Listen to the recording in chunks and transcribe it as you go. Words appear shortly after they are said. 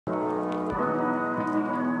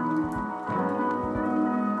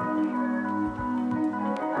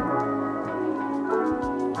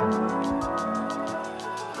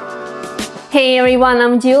Hey everyone,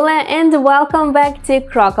 I'm Julia and welcome back to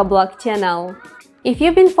Crocoblock channel. If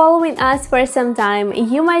you've been following us for some time,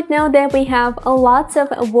 you might know that we have lots of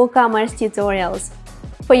WooCommerce tutorials.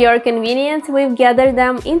 For your convenience, we've gathered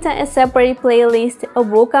them into a separate playlist of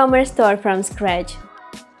WooCommerce store from scratch.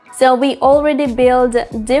 So we already built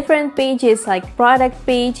different pages like product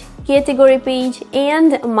page, category page,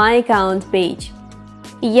 and my account page.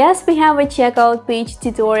 Yes, we have a checkout page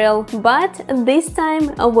tutorial, but this time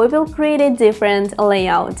we will create a different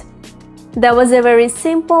layout. There was a very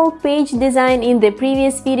simple page design in the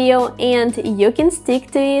previous video and you can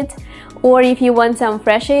stick to it, or if you want some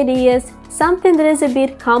fresh ideas, something that is a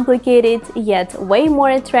bit complicated yet way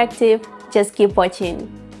more attractive, just keep watching.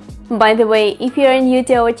 By the way, if you are new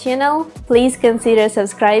to our channel, please consider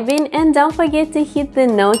subscribing and don't forget to hit the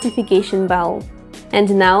notification bell.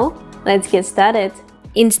 And now, let's get started.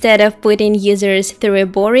 Instead of putting users through a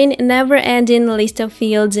boring, never-ending list of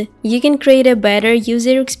fields, you can create a better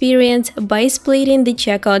user experience by splitting the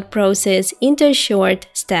checkout process into short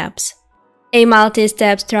steps. A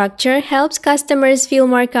multi-step structure helps customers feel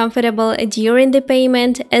more comfortable during the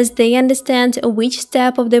payment as they understand which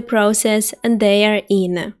step of the process they are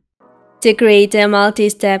in. To create a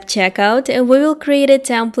multi-step checkout, we will create a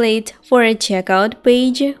template for a checkout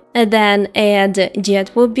page, then add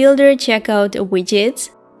JetWooBuilder checkout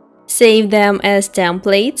widgets, save them as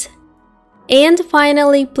templates, and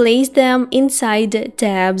finally place them inside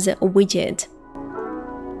Tabs widget.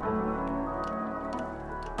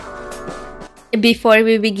 Before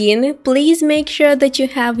we begin, please make sure that you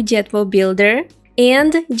have JetWooBuilder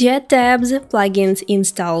and JetTabs plugins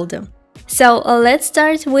installed. So let's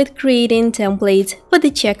start with creating templates for the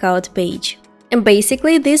checkout page. And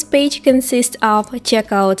basically, this page consists of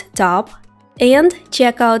checkout top and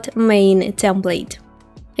checkout main template.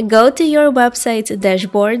 Go to your website's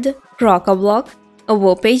dashboard, Crocoblock,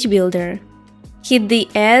 WooPage Builder. Hit the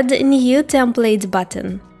Add New Templates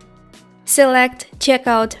button. Select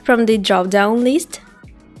Checkout from the drop-down list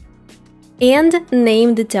and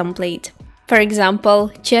name the template. For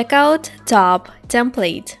example, Checkout Top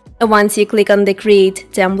Template. Once you click on the Create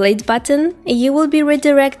Template button, you will be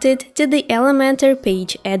redirected to the Elementor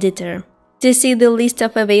page editor. To see the list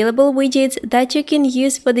of available widgets that you can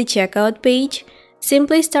use for the checkout page,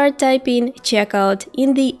 simply start typing Checkout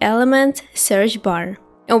in the Element search bar.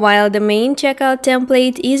 While the main checkout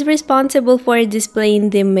template is responsible for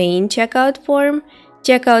displaying the main checkout form,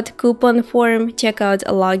 checkout coupon form, checkout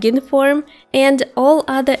login form, and all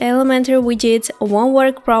other Elementor widgets won't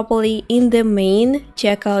work properly in the main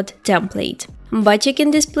checkout template. But you can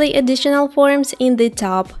display additional forms in the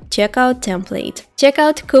top checkout template.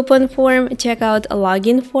 Checkout coupon form, checkout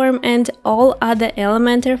login form, and all other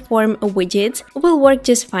Elementor form widgets will work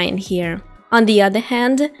just fine here. On the other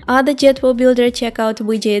hand, other JetWooBuilder checkout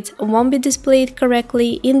widgets won't be displayed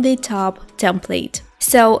correctly in the top template.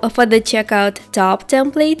 So for the checkout top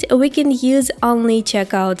template, we can use only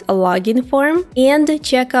checkout login form and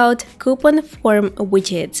checkout coupon form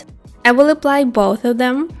widgets. I will apply both of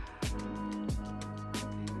them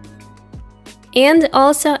and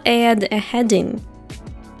also add a heading.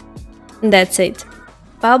 That's it.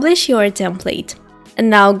 Publish your template.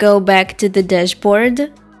 Now go back to the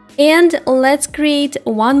dashboard and let's create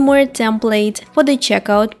one more template for the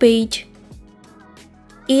checkout page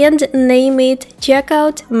and name it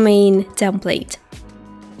Checkout Main Template.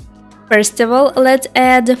 First of all, let's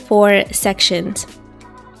add 4 sections.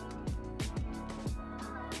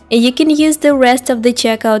 You can use the rest of the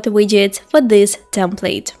checkout widgets for this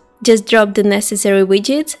template. Just drop the necessary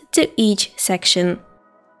widgets to each section.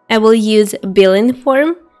 I will use billing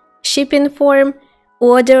form, shipping form,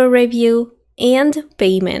 order review, and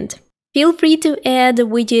payment. Feel free to add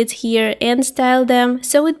widgets here and style them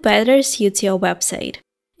so it better suits your website.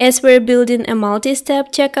 As we're building a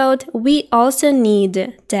multi-step checkout, we also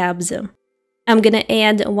need tabs. I'm gonna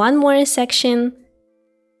add one more section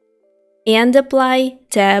and apply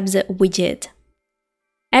Tabs widget.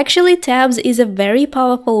 Actually, Tabs is a very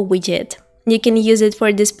powerful widget. You can use it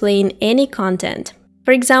for displaying any content.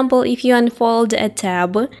 For example, if you unfold a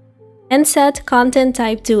tab and set content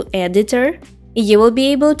type to editor, you will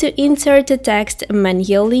be able to insert a text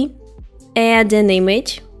manually, add an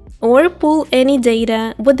image, or pull any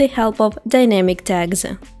data with the help of dynamic tags.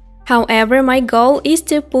 However, my goal is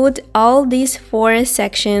to put all these 4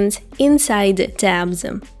 sections inside tabs.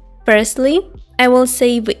 Firstly, I will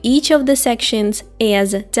save each of the sections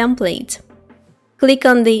as templates. Click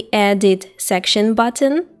on the Edit Section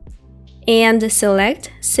button and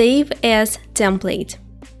select Save as Template.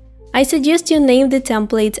 I suggest you name the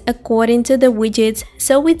templates according to the widgets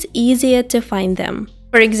so it's easier to find them.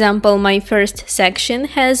 For example, my first section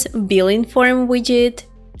has billing form widget,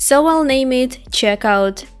 so I'll name it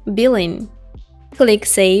Checkout Billing. Click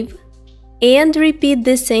Save, and repeat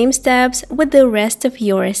the same steps with the rest of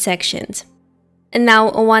your sections. And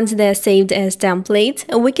now, once they're saved as templates,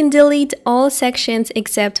 we can delete all sections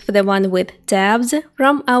except for the one with tabs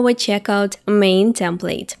from our Checkout Main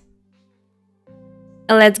template.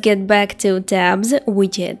 Let's get back to Tabs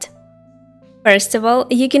widget. First of all,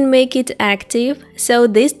 you can make it active, so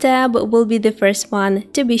this tab will be the first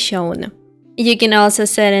one to be shown. You can also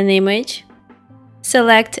set an image,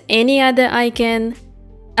 select any other icon,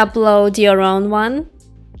 upload your own one,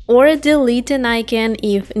 or delete an icon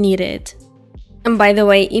if needed. And by the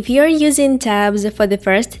way, if you're using tabs for the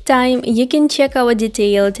first time, you can check our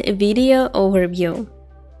detailed video overview.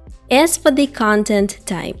 As for the content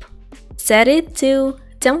type, set it to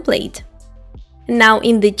template. Now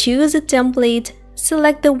in the Choose a Template,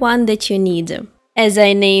 select the one that you need. As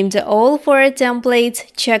I named all 4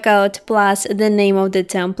 templates checkout plus the name of the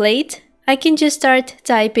template, I can just start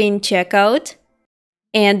typing checkout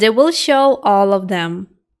and it will show all of them.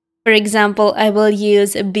 For example, I will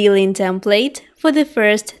use a billing template for the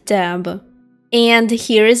first tab. And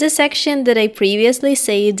here is a section that I previously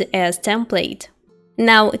saved as template.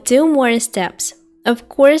 Now 2 more steps. Of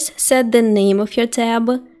course, set the name of your tab.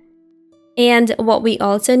 And what we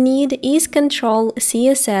also need is control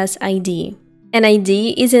CSS ID. An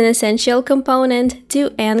ID is an essential component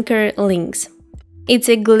to anchor links. It's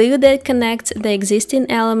a glue that connects the existing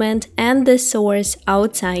element and the source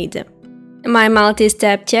outside. My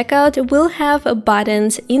multi-step checkout will have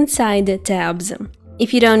buttons inside the tabs.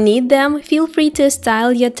 If you don't need them, feel free to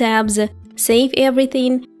style your tabs, save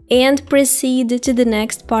everything, and proceed to the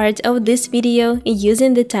next part of this video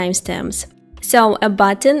using the timestamps. So a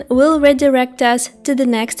button will redirect us to the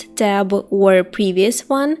next tab or previous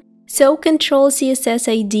one, so control CSS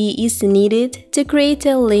ID is needed to create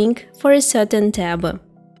a link for a certain tab.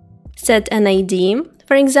 Set an ID.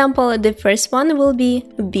 For example, the first one will be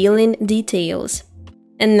billing details.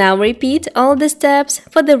 And now repeat all the steps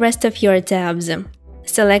for the rest of your tabs.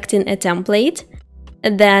 Selecting a template,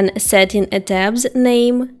 then setting a tab's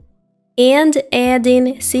name, and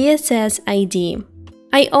adding CSS ID.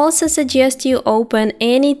 I also suggest you open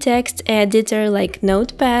any text editor like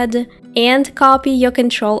Notepad and copy your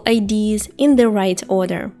control IDs in the right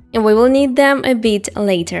order. And we will need them a bit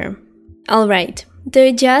later. Alright, to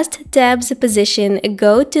adjust tabs position,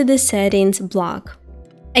 go to the settings block.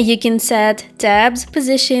 You can set tabs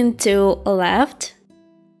position to left,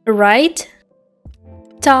 right,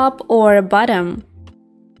 top or bottom.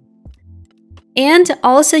 And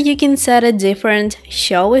also you can set a different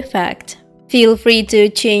show effect. Feel free to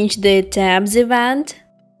change the tabs event,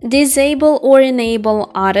 disable or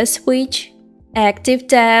enable auto switch, active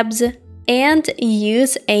tabs, and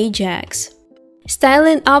use Ajax.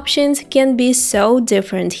 Styling options can be so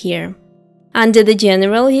different here. Under the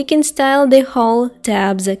general, you can style the whole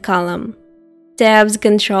tabs column. Tabs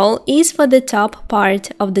control is for the top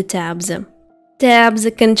part of the tabs. Tabs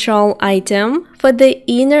control item for the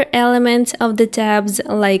inner elements of the tabs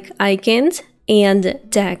like icons and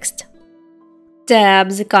text.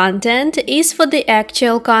 Tabs content is for the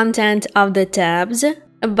actual content of the tabs,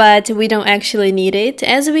 but we don't actually need it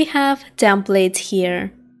as we have templates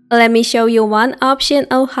here. Let me show you one option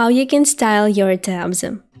of how you can style your tabs.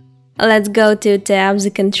 Let's go to Tabs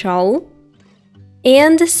Control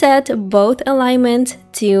and set both alignments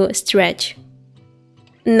to stretch.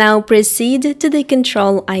 Now proceed to the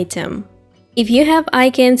control item. If you have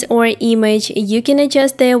icons or image, you can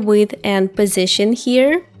adjust their width and position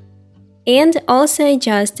here, and also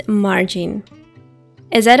adjust margin.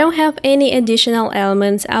 As I don't have any additional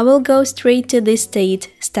elements, I will go straight to the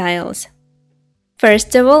state styles.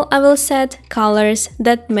 First of all, I will set colors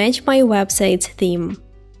that match my website's theme.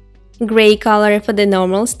 Gray color for the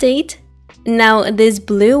normal state, now this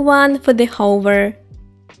blue one for the hover,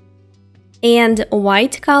 and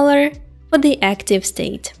white color for the active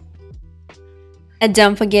state. And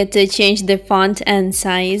don't forget to change the font and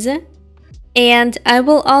size. And I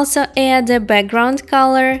will also add a background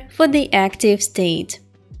color for the active state.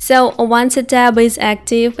 So once a tab is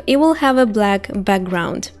active, it will have a black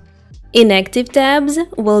background. Inactive tabs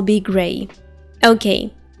will be gray.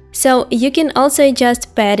 Okay, so you can also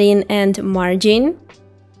adjust padding and margin.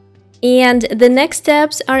 And the next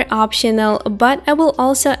steps are optional, but I will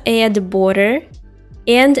also add border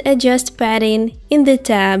and adjust padding in the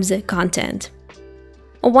tab's content.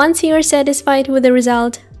 Once you are satisfied with the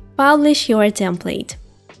result, publish your template.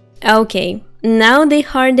 Okay, now the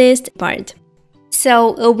hardest part.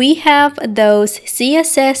 So we have those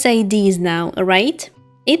CSS IDs now, right?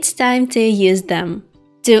 It's time to use them.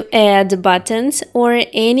 To add buttons or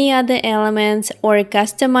any other elements or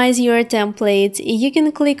customize your templates, you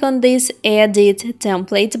can click on this Edit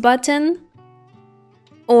Template button,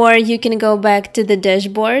 or you can go back to the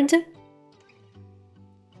dashboard,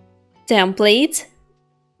 Templates,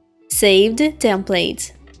 Saved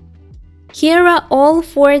Templates. Here are all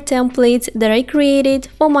 4 templates that I created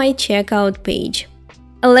for my checkout page.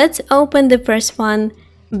 Let's open the first one,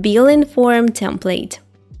 Billing Form template.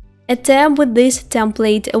 A tab with this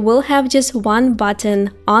template will have just one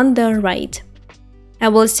button on the right. I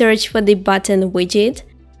will search for the button widget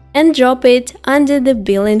and drop it under the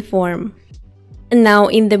billing form. Now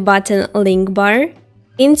in the button link bar,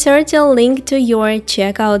 insert a link to your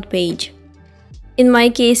checkout page. In my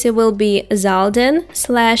case, it will be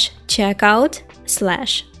Zalden/checkout/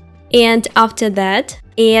 and after that,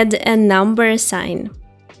 add a number sign.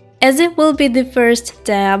 As it will be the first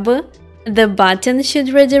tab, the button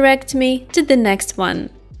should redirect me to the next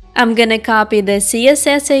one. I'm gonna copy the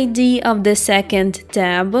CSS ID of the second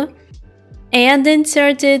tab and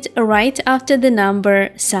insert it right after the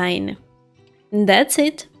number sign. That's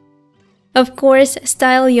it. Of course,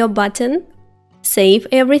 style your button, save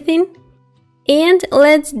everything, and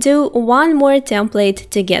let's do one more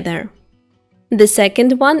template together. The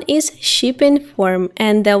second one is shipping form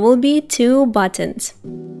and there will be 2 buttons.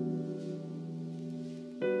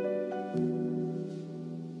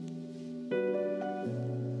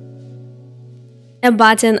 A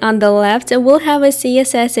button on the left will have a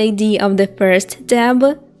CSS ID of the first tab,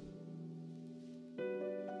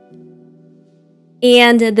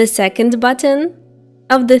 and the second button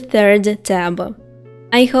of the third tab.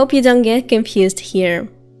 I hope you don't get confused here.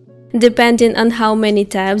 Depending on how many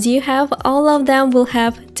tabs you have, all of them will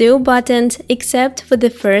have 2 buttons except for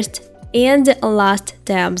the first and last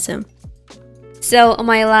tabs. So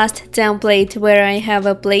my last template where I have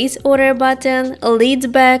a place order button leads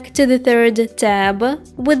back to the third tab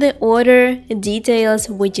with the order details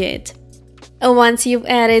widget. Once you've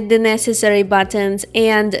added the necessary buttons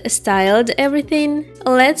and styled everything,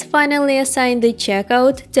 let's finally assign the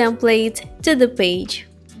checkout template to the page.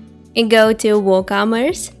 Go to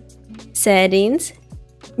WooCommerce, Settings,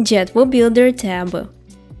 JetWooBuilder tab.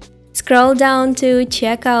 Scroll down to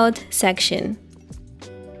Checkout section.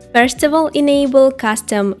 First of all, enable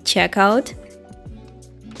Custom Checkout,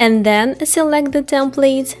 and then select the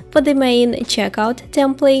templates for the main checkout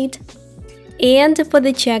template and for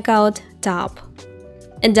the checkout tab.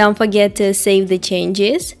 And don't forget to save the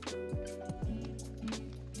changes.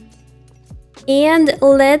 And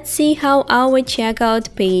let's see how our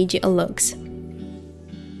checkout page looks.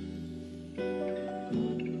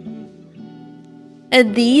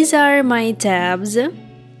 These are my tabs.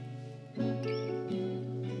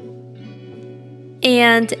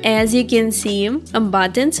 And as you can see,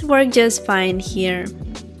 buttons work just fine here.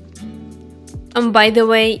 By the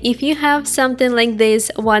way, if you have something like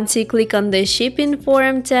this, once you click on the shipping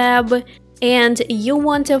form tab and you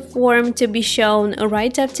want a form to be shown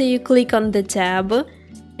right after you click on the tab,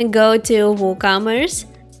 go to WooCommerce,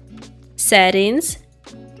 Settings,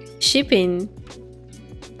 Shipping.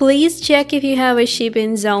 Please check if you have a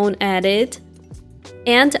shipping zone added,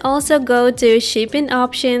 and also go to Shipping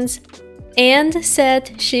Options and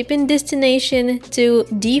set shipping destination to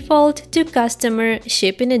default to customer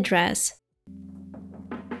shipping address.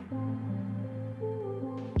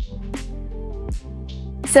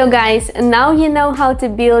 So guys, now you know how to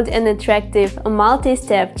build an attractive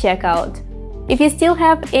multi-step checkout. If you still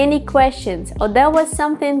have any questions or there was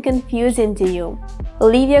something confusing to you,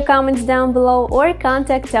 leave your comments down below or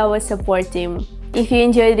contact our support team. If you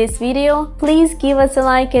enjoyed this video, please give us a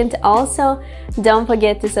like and also don't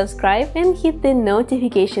forget to subscribe and hit the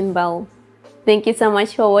notification bell. Thank you so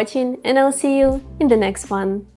much for watching and I'll see you in the next one.